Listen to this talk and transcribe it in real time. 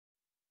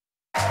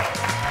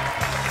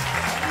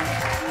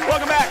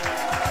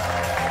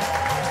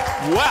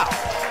Wow.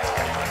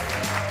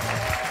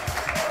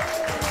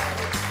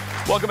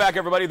 Welcome back,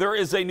 everybody. There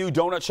is a new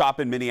donut shop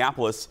in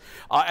Minneapolis,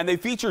 and they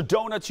feature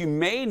donuts you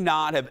may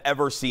not have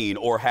ever seen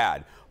or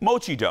had.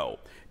 Mochi dough.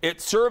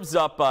 It serves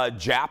up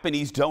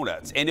Japanese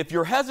donuts. And if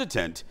you're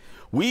hesitant,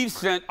 we've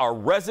sent our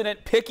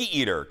resident picky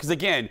eater, because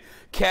again,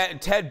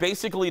 Ted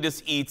basically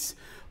just eats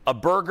a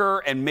burger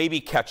and maybe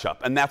ketchup,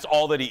 and that's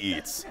all that he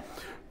eats.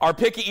 Our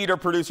picky eater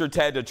producer,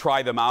 Ted, to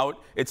try them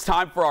out. It's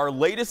time for our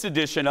latest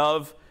edition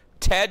of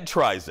Ted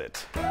Tries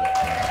It.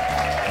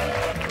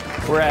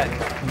 We're at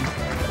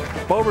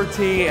Boba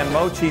Tea and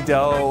Mochi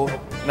Dough.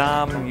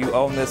 Nam, you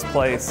own this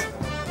place.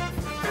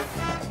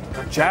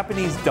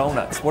 Japanese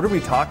donuts. What are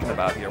we talking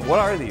about here? What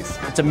are these?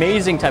 It's an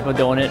amazing type of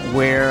donut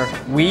where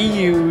we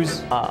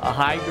use a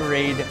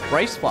high-grade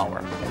rice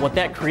flour. What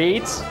that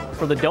creates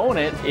for the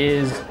donut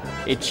is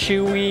a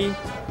chewy,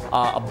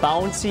 a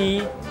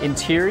bouncy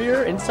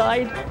interior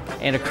inside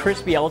and a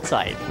crispy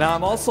outside. Now,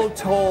 I'm also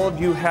told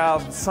you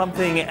have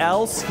something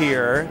else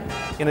here.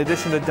 In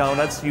addition to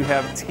donuts, you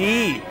have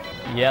tea.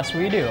 Yes,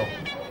 we do.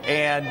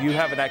 And you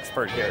have an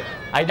expert here.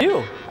 I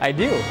do. I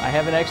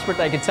have an expert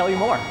that I can tell you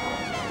more.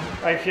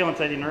 How are you feeling,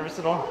 Ted? Are you nervous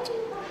at all?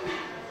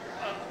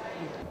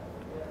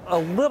 A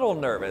little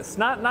nervous.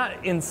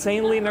 Not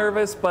insanely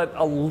nervous, but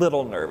a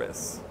little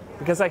nervous.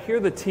 Because I hear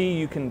the tea,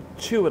 you can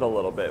chew it a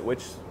little bit,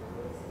 which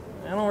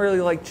I don't really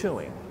like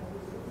chewing.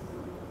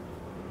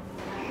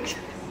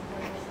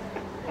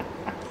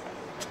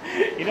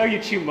 You know you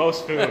chew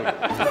most food.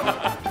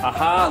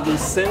 Aha,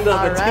 Lucinda,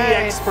 the tea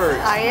expert.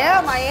 I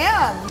am.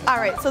 All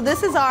right, so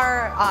this is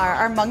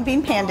our mung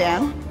bean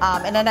pandan.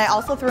 And then I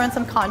also threw in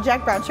some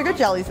konjac brown sugar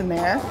jellies in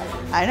there.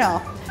 I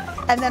know.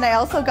 And then I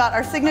also got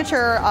our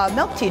signature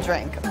milk tea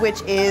drink,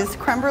 which is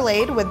creme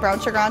brulee with brown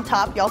sugar on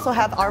top. You also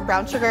have our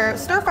brown sugar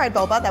stir-fried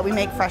boba that we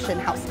make fresh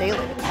in-house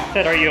daily.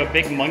 Ted, are you a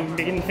big mung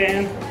bean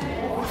fan?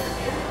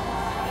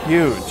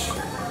 Huge.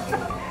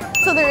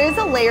 So there is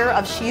a layer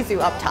of shizu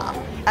up top.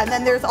 And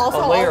then there's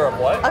also a layer of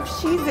what? Of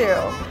shizu.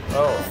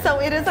 Oh. So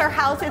it is our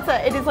house.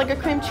 It is like a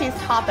cream cheese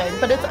topping,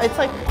 but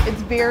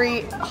it's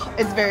very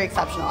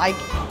exceptional.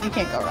 You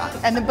can't go wrong.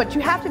 And then, but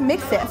you have to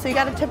mix it. So you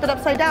got to tip it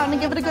upside down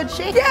and give it a good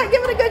shake. Yeah,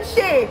 give it a good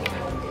shake.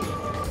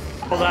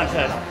 Hold on,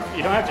 Ted.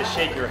 You don't have to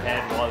shake your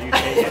head while you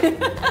shake it.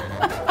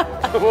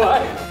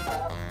 What?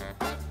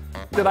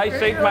 Did I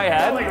shake my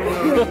head?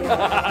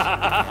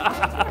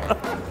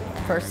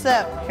 First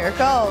sip. Here it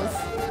goes.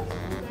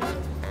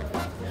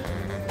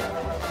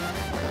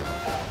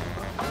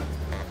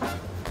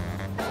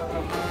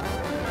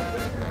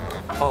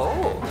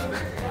 Oh,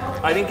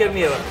 I didn't get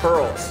any of the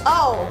pearls.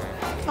 Oh,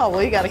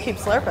 well, you got to keep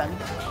slurping.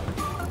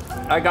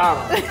 I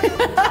got them.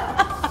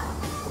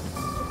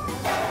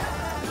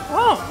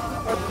 Oh,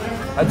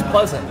 that's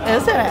pleasant.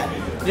 Isn't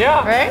it?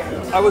 Yeah. Right?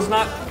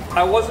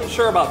 I wasn't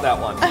sure about that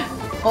one.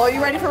 Well,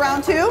 you ready for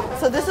round two?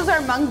 So this is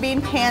our mung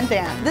bean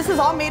pandan. This is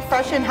all made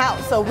fresh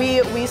in-house. So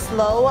we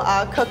slow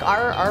cook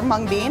our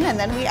mung bean, and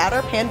then we add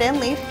our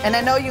pandan leaf. And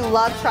I know you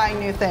love trying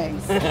new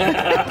things.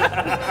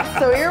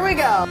 So here we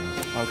go.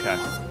 Okay.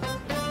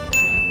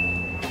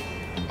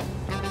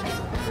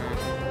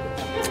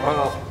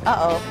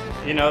 Uh-oh.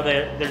 You know,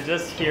 they're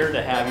just here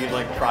to have you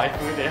like try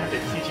food. They have to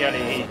teach you how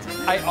to eat.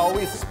 I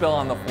always spill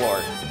on the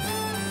floor.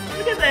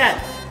 Look at that.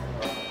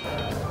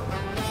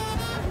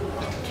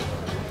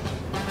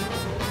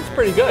 It's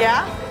pretty good.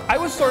 Yeah? I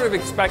was sort of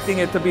expecting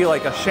it to be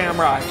like a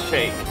shamrock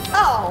shake.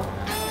 Oh.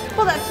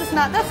 Well, that's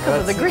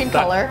because of the green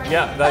color.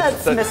 Yeah,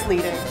 that's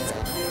misleading.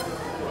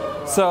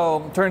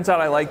 So, turns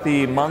out I like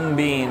the mung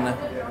bean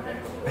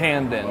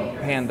panda.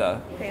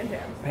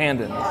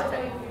 Pandan.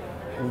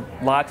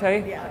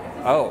 Latte? Yeah.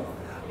 Oh.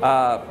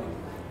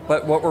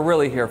 But what we're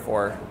really here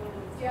for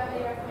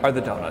are the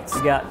donuts.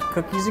 We got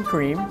cookies and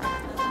cream,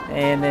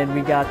 and then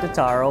we got the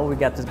taro, we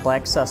got this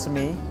black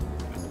sesame,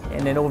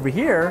 and then over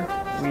here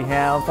we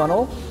have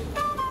funnel,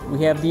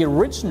 we have the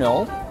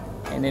original,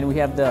 and then we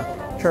have the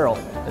churro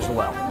as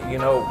well. You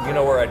know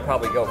where I'd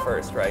probably go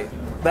first, right?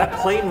 That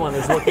plain one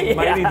is looking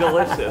mighty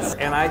delicious,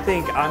 and I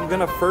think I'm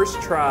gonna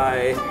first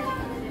try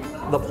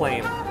the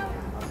plain.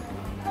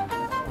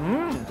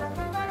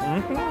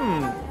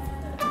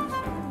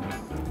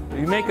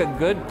 You make a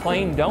good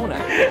plain donut.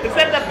 Is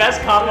that the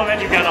best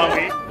compliment you got all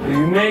week?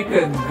 You make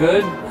a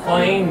good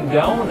plain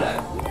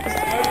donut.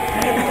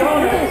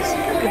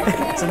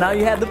 So now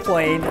you have the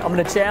plain. I'm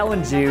gonna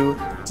challenge you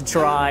to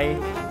try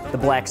the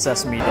black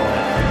sesame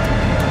donut.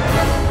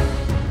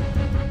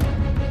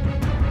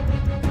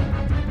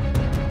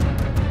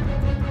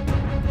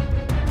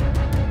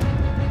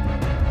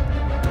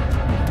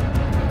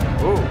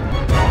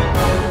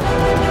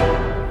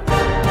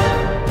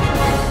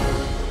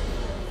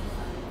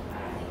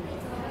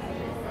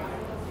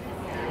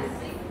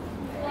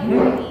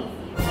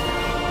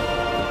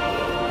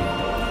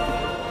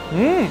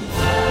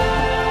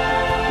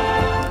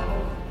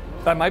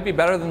 That might be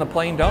better than the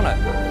plain donut.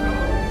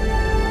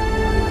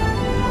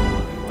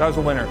 That was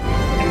a winner.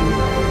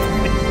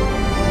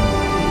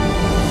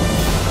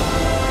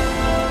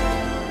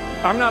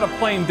 I'm not a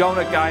plain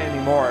donut guy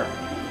anymore.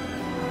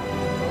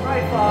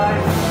 High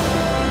five.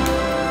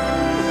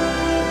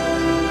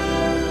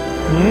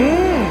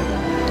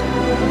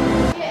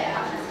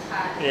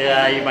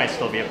 Yeah, you might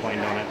still be a plain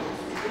donut.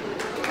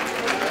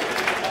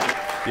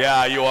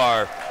 Yeah, you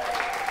are.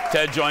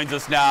 Ted joins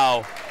us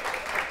now.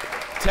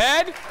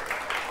 Ted?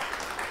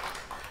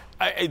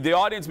 The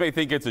audience may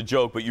think it's a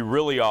joke, but you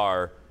really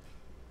are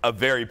a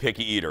very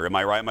picky eater. Am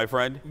I right, my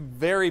friend?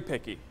 Very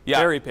picky. Yeah.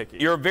 Very picky.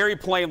 You're very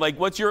plain. Like,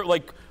 what's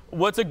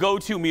a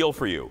go-to meal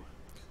for you?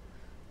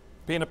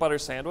 Peanut butter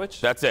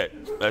sandwich. That's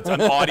it. That's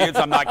an audience.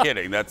 I'm not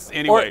kidding. That's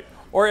anyway.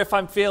 Or if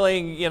I'm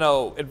feeling,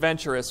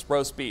 adventurous,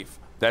 roast beef.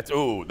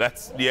 Ooh,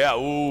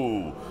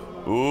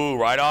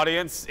 right,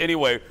 audience?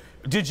 Anyway,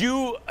 did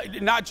you,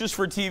 not just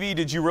for TV,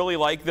 did you really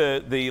like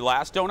the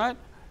last donut?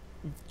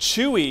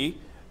 Chewy,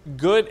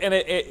 good,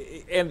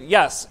 and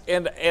yes,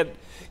 and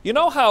you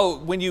know how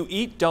when you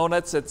eat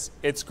donuts,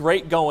 it's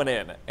great going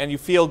in, and you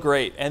feel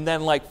great, and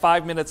then like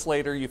 5 minutes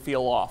later, you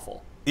feel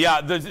awful.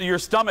 Yeah, your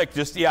stomach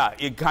just,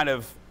 it kind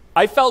of...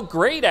 I felt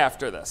great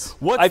after this.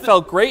 I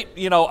felt great,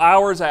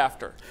 hours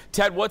after.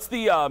 Ted, what's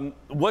the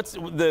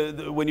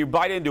when you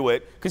bite into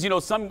it? Because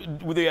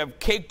they have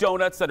cake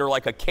donuts that are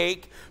like a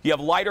cake. You have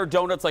lighter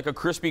donuts like a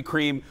Krispy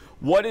Kreme.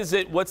 What is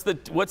it? What's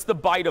the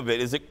bite of it?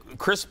 Is it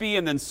crispy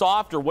and then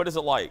soft, or what is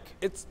it like?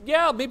 It's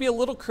maybe a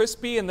little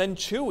crispy and then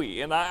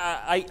chewy. And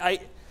I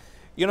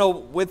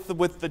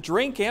with the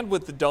drink and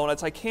with the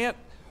donuts, I can't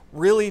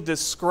really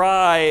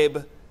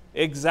describe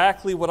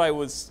exactly what I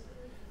was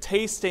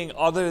tasting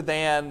other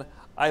than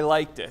I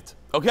liked it.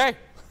 Okay,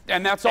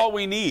 and that's all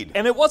we need.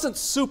 And it wasn't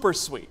super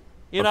sweet.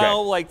 We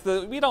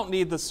don't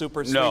need the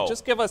super sweet. No.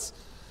 Just give us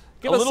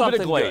a little something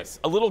bit of glaze.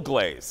 good. A little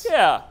glaze.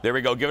 Yeah. There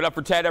we go. Give it up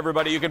for Ted,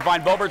 everybody. You can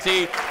find Boba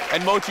Tea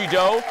and Mochi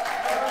Dough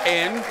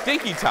in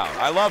Dinkytown.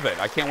 I love it.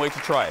 I can't wait to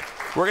try it.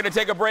 We're going to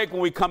take a break. When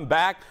we come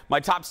back,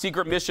 my top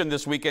secret mission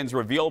this weekend's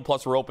revealed,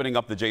 plus we're opening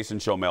up the Jason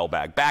Show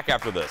mailbag. Back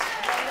after this.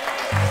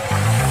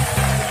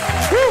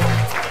 Woo!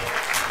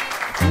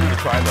 I'm going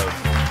to try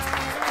those.